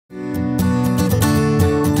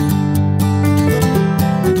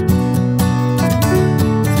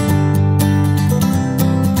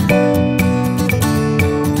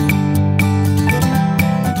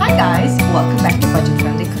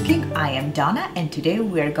Donna, and today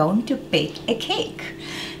we are going to bake a cake.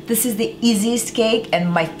 This is the easiest cake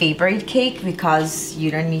and my favorite cake because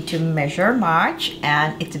you don't need to measure much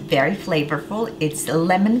and it's very flavorful. It's a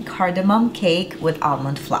lemon cardamom cake with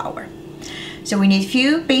almond flour. So we need a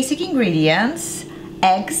few basic ingredients: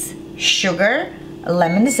 eggs, sugar,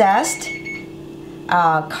 lemon zest,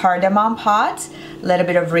 cardamom pods, a little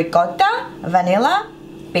bit of ricotta, vanilla,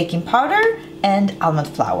 baking powder, and almond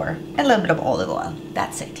flour, and a little bit of olive oil.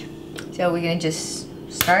 That's it. So we're gonna just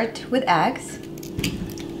start with eggs.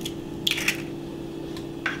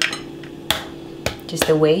 Just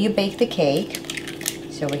the way you bake the cake.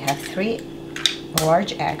 So we have 3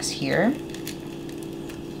 large eggs here.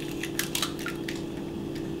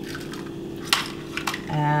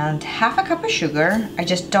 And half a cup of sugar. I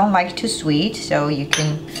just don't like too sweet, so you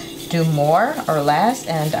can do more or less.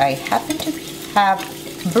 And I happen to have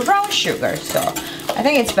brown sugar, so I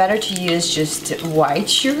think it's better to use just white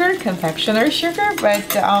sugar, confectioner sugar, but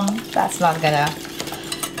that's not gonna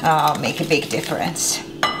make a big difference.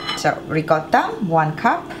 So ricotta, 1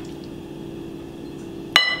 cup.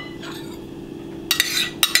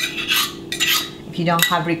 If you don't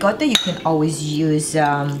have ricotta, you can always use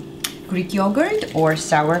Greek yogurt or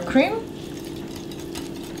sour cream.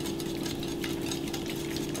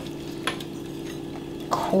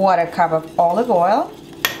 Quarter cup of olive oil.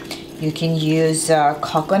 You can use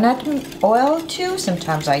coconut oil too.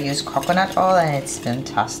 Sometimes I use coconut oil and it's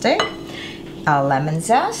fantastic. Lemon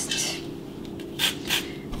zest.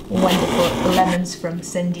 Wonderful lemons from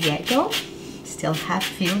San Diego. Still have a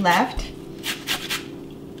few left.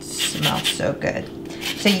 Smells so good.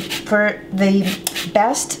 So for the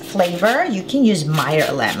best flavor, you can use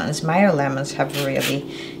Meyer lemons. Meyer lemons have really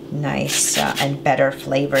nice and better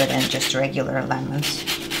flavor than just regular lemons.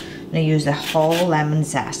 I'm gonna use the whole lemon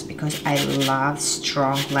zest because I love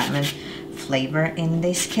strong lemon flavor in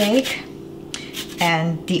this cake.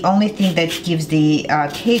 And the only thing that gives the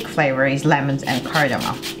cake flavor is lemons and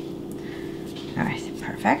cardamom. All right,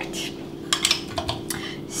 perfect.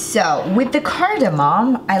 So with the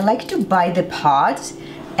cardamom, I like to buy the pods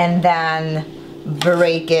and then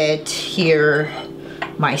break it here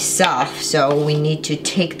myself. So we need to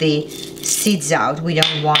take the seeds out. We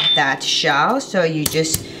don't want that shell, so you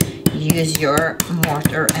just use your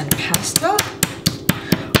mortar and pestle,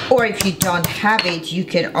 or if you don't have it, you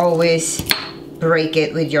can always break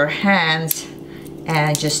it with your hands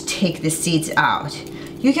and just take the seeds out.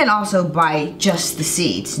 You can also buy just the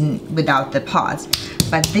seeds without the pods,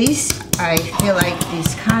 but this, I feel like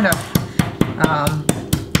this kind of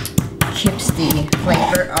keeps the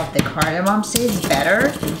flavor of the cardamom seeds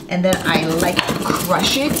better, and then I like to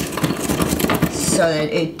crush it so that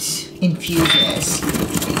it infuses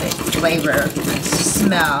the flavor and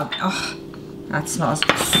smell. Oh, that smells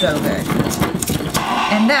so good.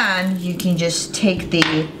 And then you can just take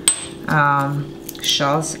the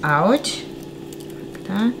shells out like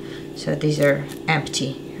that. So these are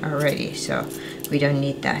empty already, so we don't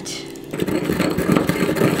need that.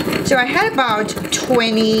 So I had about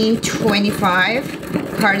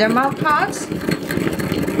 20-25 cardamom pods.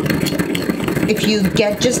 If you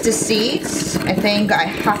get just the seeds, I think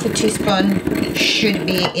half a teaspoon should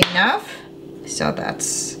be enough. So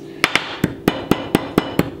that's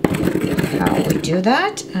how we do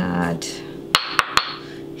that. Add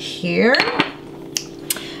here.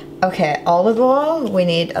 Okay, olive oil. We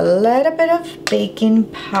need a little bit of baking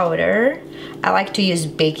powder. I like to use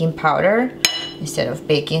baking powder instead of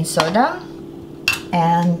baking soda.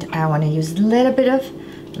 And I want to use a little bit of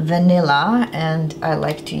vanilla, and I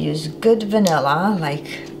like to use good vanilla,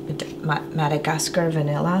 like Madagascar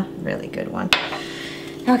vanilla, really good one.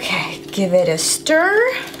 Okay, give it a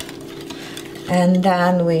stir, and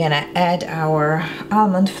then we're gonna add our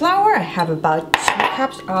almond flour. I have about 2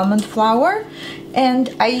 cups almond flour, and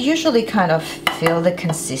I usually kind of feel the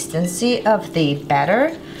consistency of the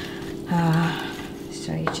batter,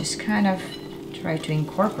 so you just kind of try to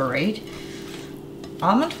incorporate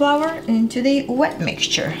almond flour into the wet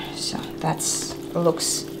mixture. So that's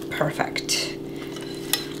looks perfect.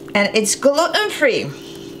 And it's gluten-free.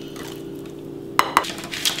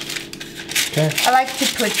 Okay. I like to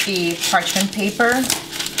put the parchment paper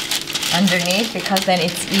underneath because then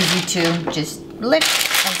it's easy to just lift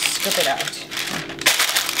and scoop it out.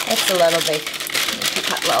 It's a little big. Need to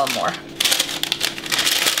cut a little more.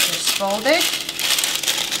 Just fold it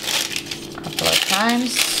a couple of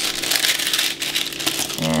times.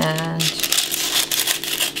 And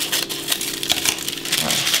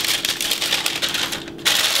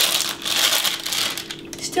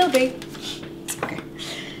still big. Okay.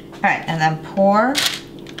 All right, and then pour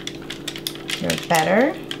your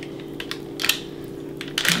batter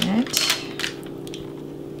in it.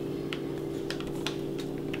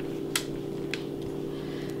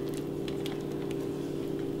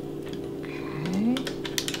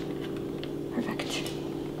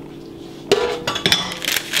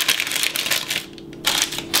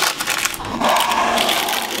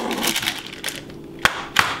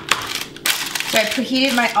 So I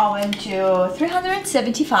preheated my oven to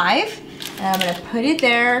 375 and I'm gonna put it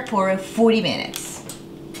there for 40 minutes.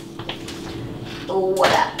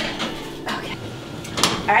 What up? Okay.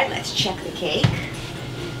 All right, let's check the cake.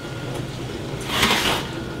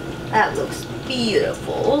 That looks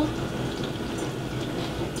beautiful.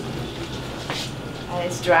 And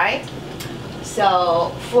it's dry.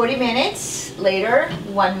 So 40 minutes later,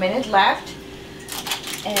 1 minute left,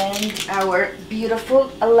 and our beautiful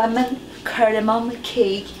lemon cardamom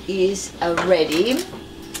cake is ready.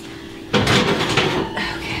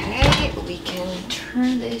 Okay, we can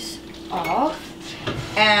turn this off.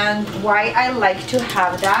 And why I like to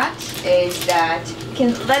have that is that you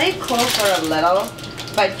can let it cool for a little,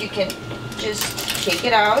 but you can just take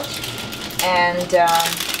it out, and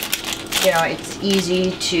you know, it's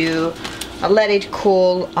easy to let it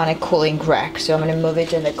cool on a cooling rack. So I'm gonna move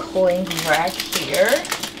it in the cooling rack here,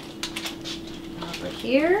 over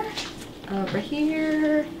here, over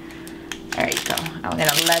here. There you go. I'm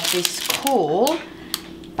gonna let this cool,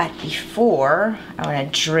 but before I wanna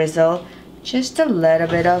drizzle just a little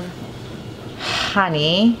bit of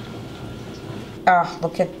honey. Oh,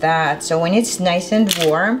 look at that. So when it's nice and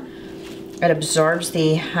warm, it absorbs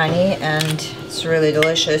the honey and it's really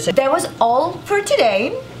delicious. That was all for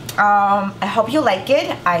today. I hope you like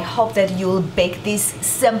it. I hope that you'll bake this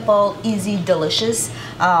simple, easy, delicious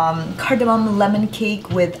cardamom lemon cake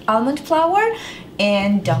with almond flour.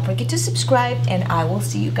 And don't forget to subscribe, and I will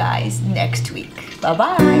see you guys next week.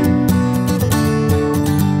 Bye-bye.